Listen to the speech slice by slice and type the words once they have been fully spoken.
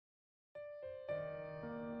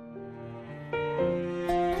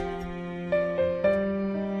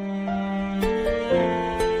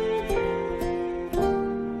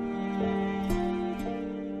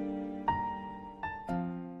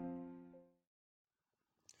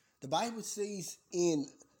The Bible says in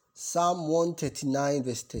Psalm 139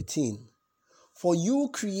 verse 13, "For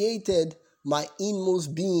you created my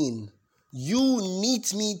inmost being. You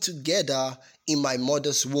knit me together in my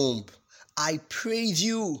mother's womb. I praise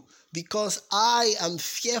you because I am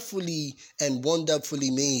fearfully and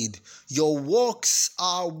wonderfully made. Your works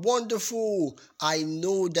are wonderful. I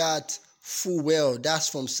know that full well." That's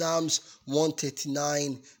from Psalms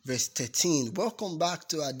 139 verse 13. Welcome back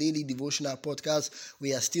to our daily devotional podcast.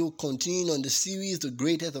 We are still continuing on the series, The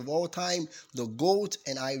Greatest of All Time, The GOAT,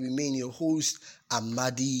 and I remain your host,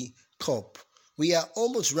 Amadi Kopp. We are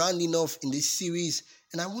almost rounding off in this series,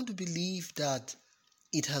 and I want to believe that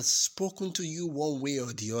it has spoken to you one way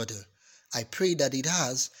or the other. I pray that it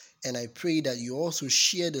has, and I pray that you also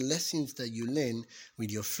share the lessons that you learn with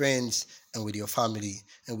your friends and with your family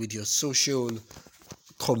and with your social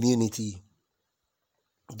community.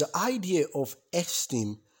 The idea of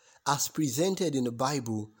esteem, as presented in the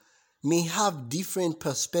Bible, may have different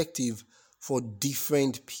perspective for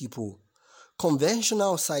different people.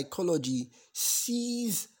 Conventional psychology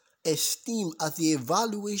sees esteem as the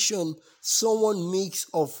evaluation someone makes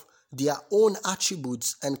of their own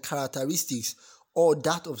attributes and characteristics or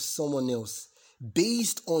that of someone else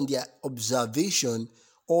based on their observation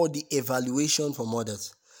or the evaluation from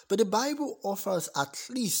others. But the Bible offers at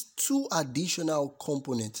least two additional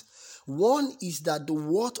components. One is that the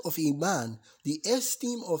worth of a man, the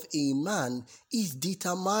esteem of a man, is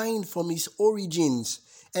determined from his origins.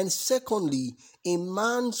 And secondly, a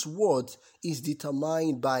man's worth is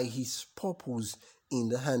determined by his purpose in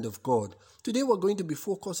the hand of God. Today we're going to be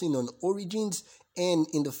focusing on origins, and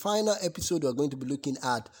in the final episode we're going to be looking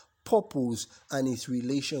at purpose and its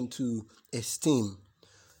relation to esteem.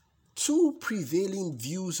 Two prevailing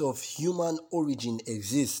views of human origin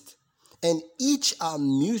exist, and each are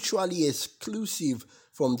mutually exclusive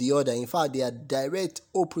from the other. In fact, they are direct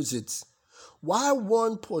opposites. While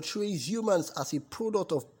one portrays humans as a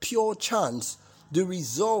product of pure chance, the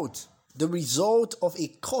result of a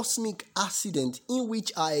cosmic accident in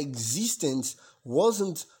which our existence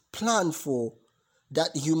wasn't planned for,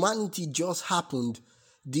 that humanity just happened,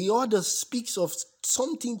 the other speaks of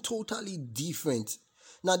something totally different.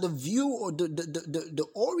 Now, the view or the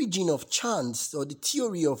origin of chance, or the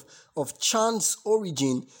theory of chance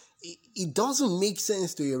origin, it doesn't make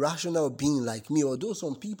sense to a rational being like me. Although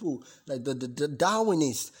some people, like the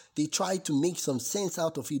Darwinists, they try to make some sense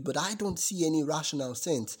out of it, but I don't see any rational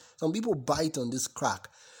sense. Some people bite on this crack.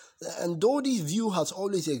 And though this view has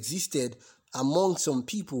always existed among some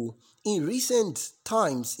people, in recent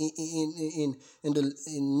times, in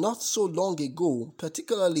not so long ago,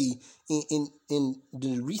 particularly in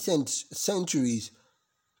the recent centuries,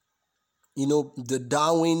 the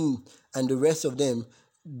Darwin and the rest of them,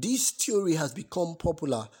 this theory has become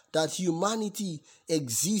popular, that humanity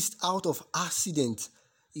exists out of accident,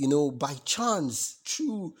 by chance,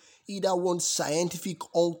 through either one scientific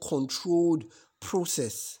uncontrolled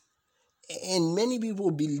process. And many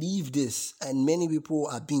people believe this, and many people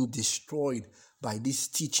are being destroyed by this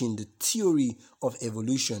teaching, the theory of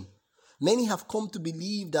evolution. Many have come to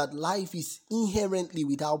believe that life is inherently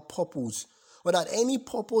without purpose, or that any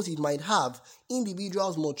purpose it might have,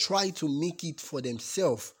 individuals must try to make it for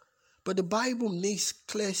themselves. But the Bible makes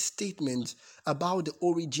clear statements about the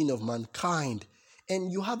origin of mankind.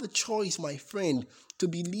 And you have a choice, my friend, to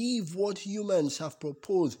believe what humans have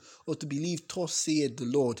proposed or to believe thus saith the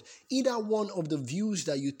Lord. Either one of the views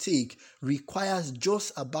that you take requires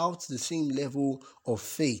just about the same level of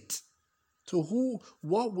faith. So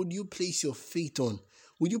what would you place your faith on?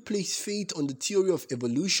 Would you place faith on the theory of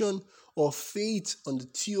evolution, or faith on the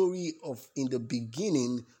theory of, in the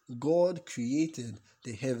beginning, God created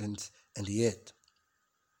the heavens and the earth?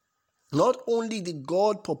 Not only did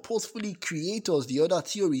God purposefully create us, the other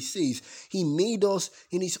theory says, He made us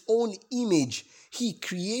in His own image. He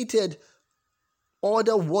created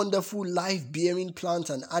other wonderful life-bearing plants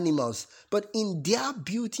and animals, but in their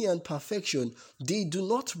beauty and perfection, they do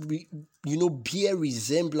not bear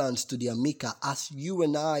resemblance to their maker as you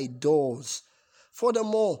and I does.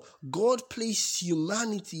 Furthermore, God placed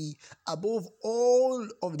humanity above all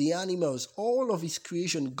of the animals, all of His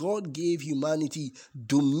creation. God gave humanity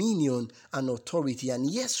dominion and authority.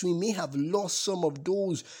 And yes, we may have lost some of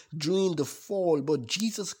those during the fall, but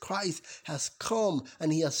Jesus Christ has come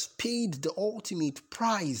and He has paid the ultimate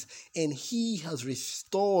price, and He has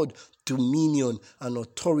restored dominion and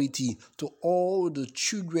authority to all the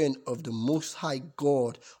children of the Most High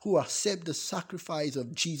God who accept the sacrifice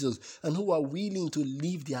of Jesus and who are willing to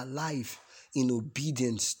live their life in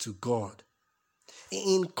obedience to God.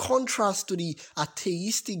 In contrast to the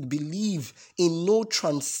atheistic belief in no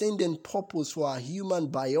transcendent purpose for our human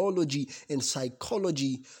biology and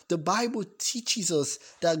psychology, the Bible teaches us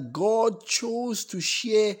that God chose to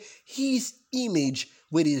share his image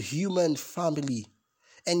with his human family.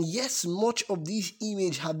 And yes, much of this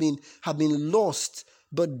image have been lost,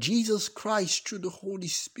 but Jesus Christ, through the Holy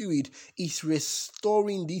Spirit, is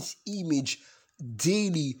restoring this image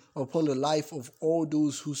daily upon the life of all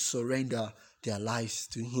those who surrender their lives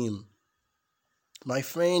to him. My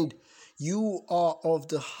friend, you are of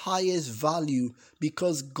the highest value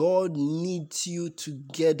because God knit you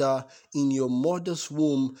together in your mother's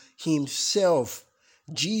womb himself.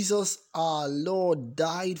 Jesus, our Lord,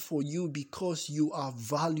 died for you because you are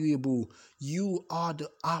valuable. You are the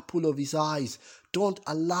apple of his eyes. Don't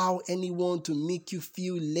allow anyone to make you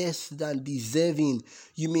feel less than deserving.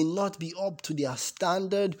 You may not be up to their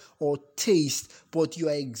standard or taste, but you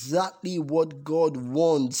are exactly what God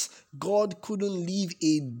wants. God couldn't live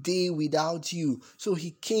a day without you, so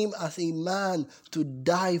he came as a man to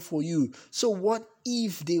die for you. So what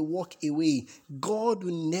if they walk away? God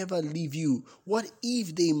will never leave you. What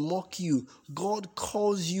if they mock you? God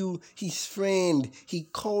calls you his friend. He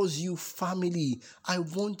calls you family. I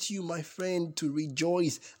want you, my friend, to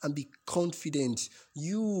rejoice and be confident.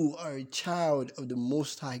 You are a child of the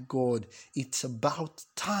Most High God. It's about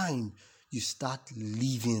time you start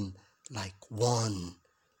living like one.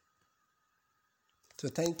 So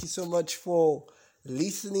thank you so much for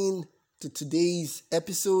listening to today's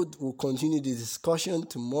episode. We'll continue the discussion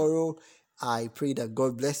tomorrow. I pray that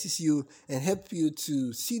God blesses you and help you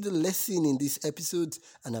to see the lesson in this episode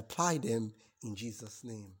and apply them in Jesus'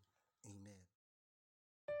 name.